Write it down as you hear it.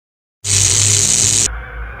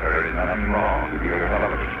There is nothing wrong with your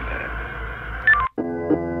television set.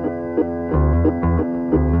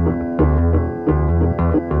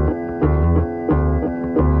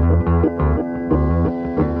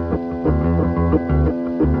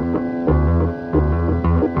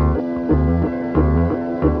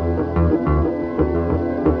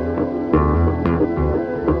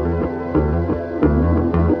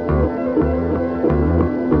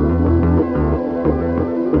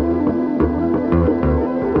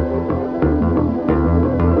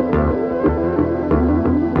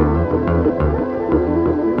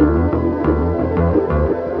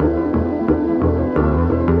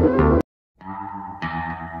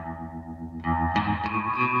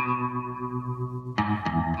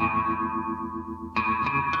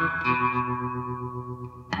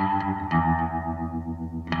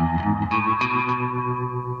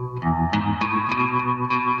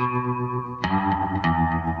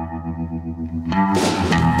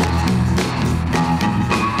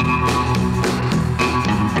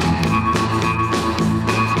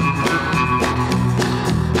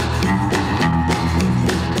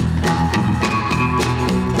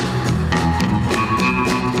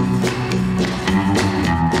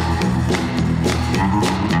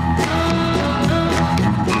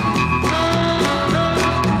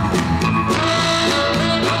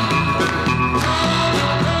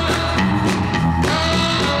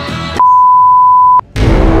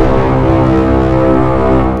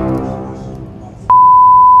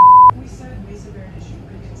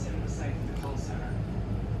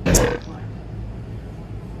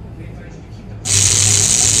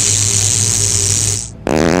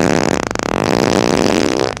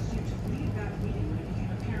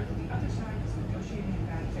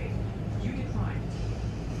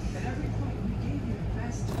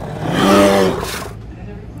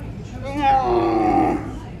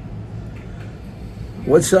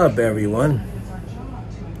 What's up, everyone?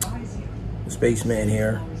 Spaceman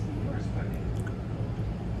here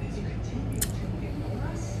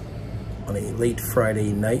on a late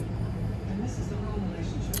Friday night.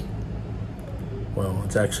 Well,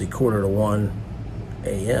 it's actually 1:45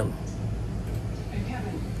 a.m.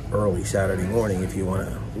 Early Saturday morning, if you want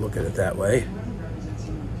to look at it that way.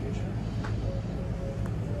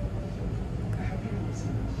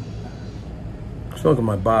 Smoking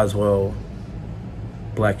my Boswell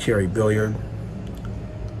Black Cherry Billiard,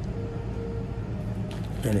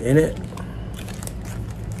 and in it,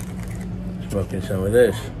 smoking some of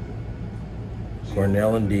this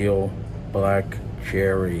Cornell Diehl Black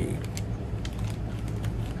Cherry.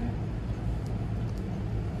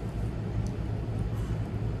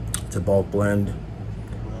 It's a bulk blend,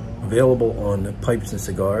 available on Pipes and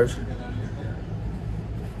Cigars,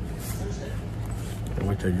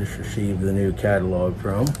 which I just received the new catalog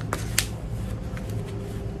from.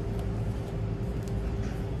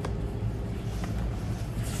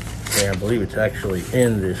 I believe it's actually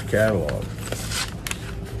in this catalog.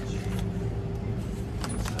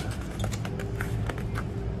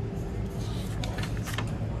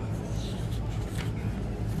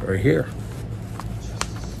 Right here.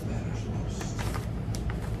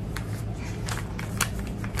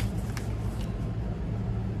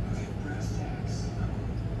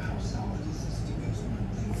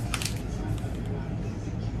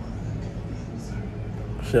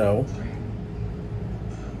 So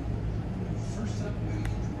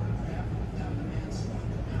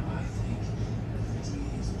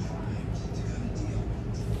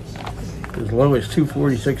as low as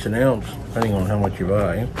 $2.46 an ounce, depending on how much you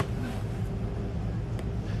buy.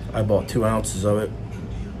 I bought 2 ounces of it.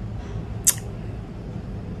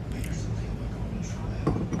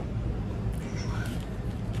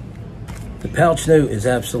 The pouch note is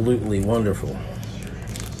absolutely wonderful.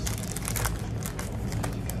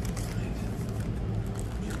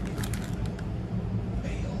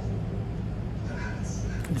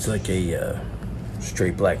 It's like a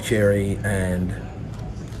straight black cherry and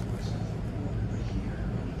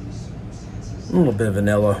a little bit of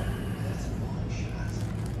vanilla.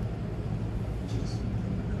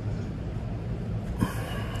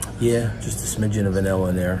 Yeah, just a smidgen of vanilla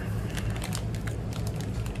in there.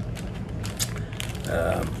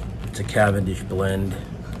 It's a Cavendish blend.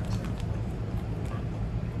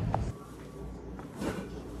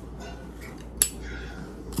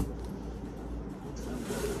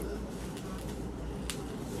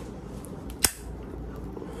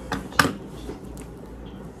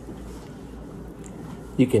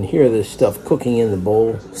 You can hear this stuff cooking in the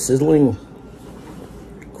bowl, sizzling,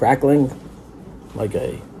 crackling, like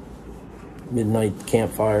a midnight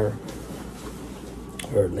campfire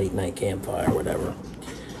or late night campfire, whatever.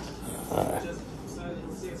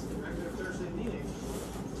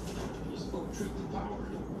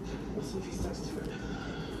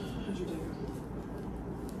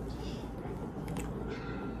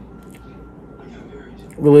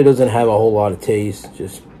 Really doesn't have a whole lot of taste,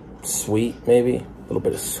 just sweet maybe, a little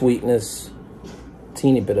bit of sweetness,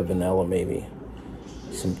 teeny bit of vanilla maybe,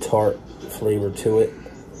 some tart flavor to it,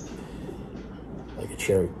 like a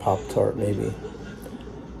cherry Pop-Tart maybe.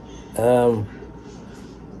 Well,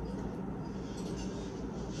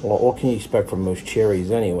 what can you expect from most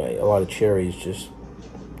cherries anyway? A lot of cherries just,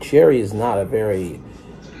 cherry is not a very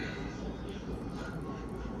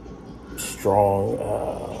strong,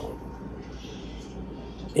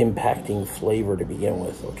 impacting flavor to begin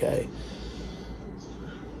with, okay?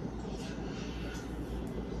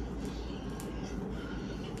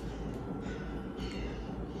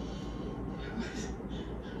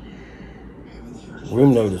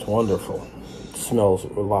 Room note is wonderful. It smells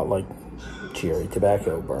a lot like cherry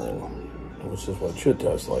tobacco burning, which is what it should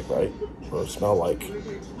taste like, right? Or smell like.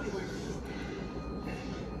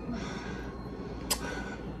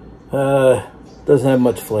 Doesn't have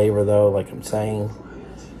much flavor though, like I'm saying.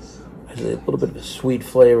 A little bit of a sweet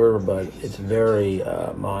flavor, but it's very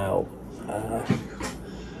mild.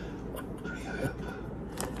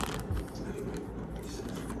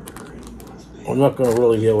 I'm not going to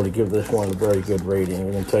really be able to give this one a very good rating.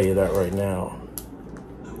 I'm going to tell you that right now.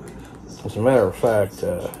 As a matter of fact,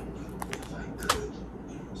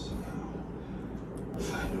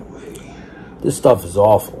 this stuff is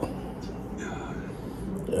awful.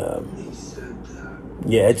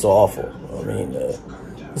 Yeah, it's awful. I mean,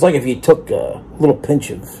 it's like if you took a little pinch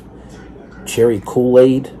of cherry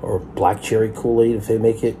Kool-Aid, or black cherry Kool-Aid if they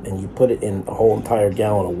make it, and you put it in a whole entire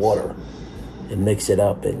gallon of water and mix it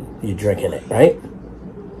up and you're drinking it, right?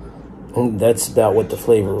 And that's about what the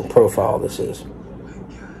flavor profile of this is.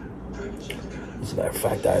 As a matter of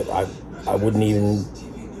fact, I wouldn't even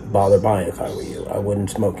bother buying it if I were you. I wouldn't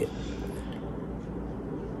smoke it.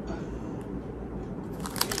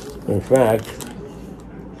 In fact,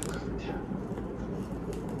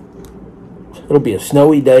 it'll be a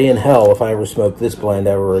snowy day in hell if I ever smoke this blend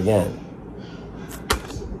ever again.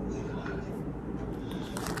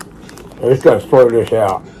 I just gotta throw this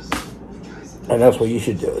out. And that's what you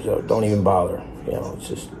should do, so don't even bother. You know, it's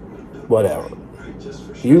just whatever.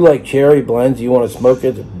 If you like cherry blends, you want to smoke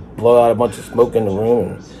it, blow out a bunch of smoke in the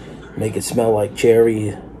room and make it smell like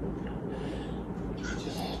cherry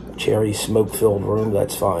smoke-filled room,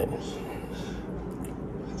 that's fine.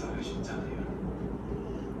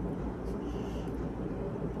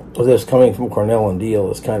 This coming from Cornell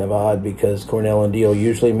Diehl is kind of odd because Cornell Diehl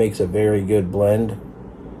usually makes a very good blend.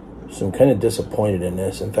 So I'm kind of disappointed in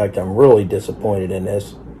this. In fact, I'm really disappointed in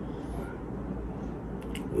this.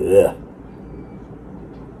 Ugh.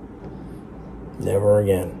 Never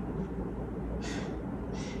again.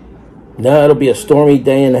 No, it'll be a stormy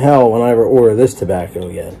day in hell when I ever order this tobacco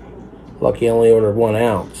again. Lucky I only ordered 1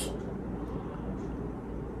 ounce.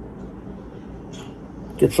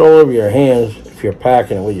 Gets all over your hands if you're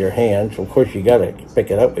packing it with your hands. Of course, you gotta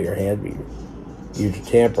pick it up with your hand. But you use your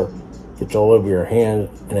tamper. Gets all over your hand,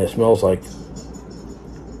 and it smells like.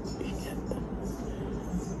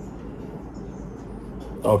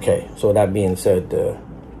 Okay, so that being said,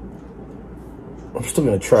 I'm still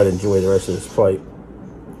gonna try to enjoy the rest of this fight.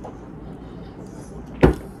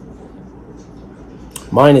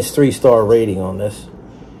 Minus 3-star rating on this.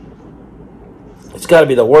 It's got to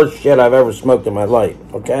be the worst shit I've ever smoked in my life,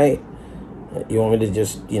 okay? You want me to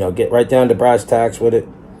just, you know, get right down to brass tacks with it?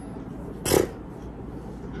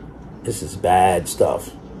 This is bad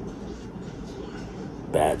stuff.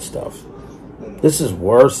 Bad stuff. This is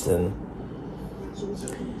worse than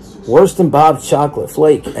Bob's Chocolate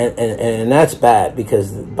Flake. And that's bad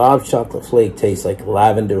because Bob's Chocolate Flake tastes like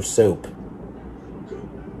lavender soap.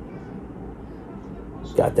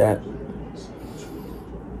 Got that?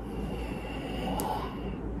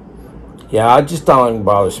 Yeah, I just don't even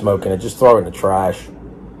bother smoking it. Just throw it in the trash.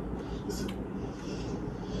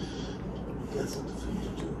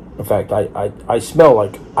 In fact, I smell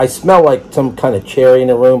like some kind of cherry in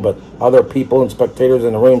the room, but other people and spectators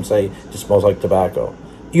in the room say it just smells like tobacco.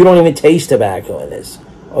 You don't even taste tobacco in this.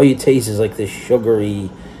 All you taste is like this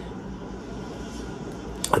sugary,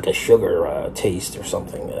 like a sugar taste or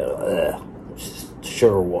something. It's just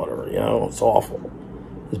sugar water, you know. It's awful.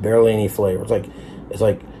 There's barely any flavor. It's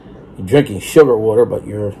like you're drinking sugar water, but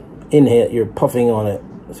you're puffing on it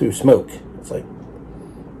through smoke. It's like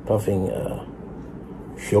puffing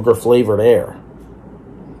sugar flavored air.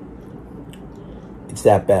 It's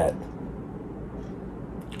that bad.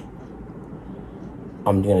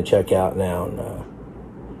 I'm gonna check out now, and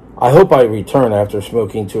I hope I return after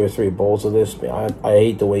smoking 2 or 3 bowls of this. I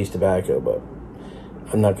hate to waste tobacco, but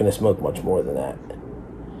I'm not going to smoke much more than that.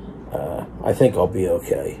 I think I'll be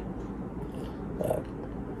okay.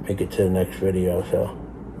 Make it to the next video, so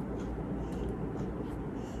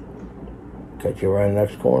catch you around the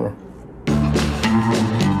next corner.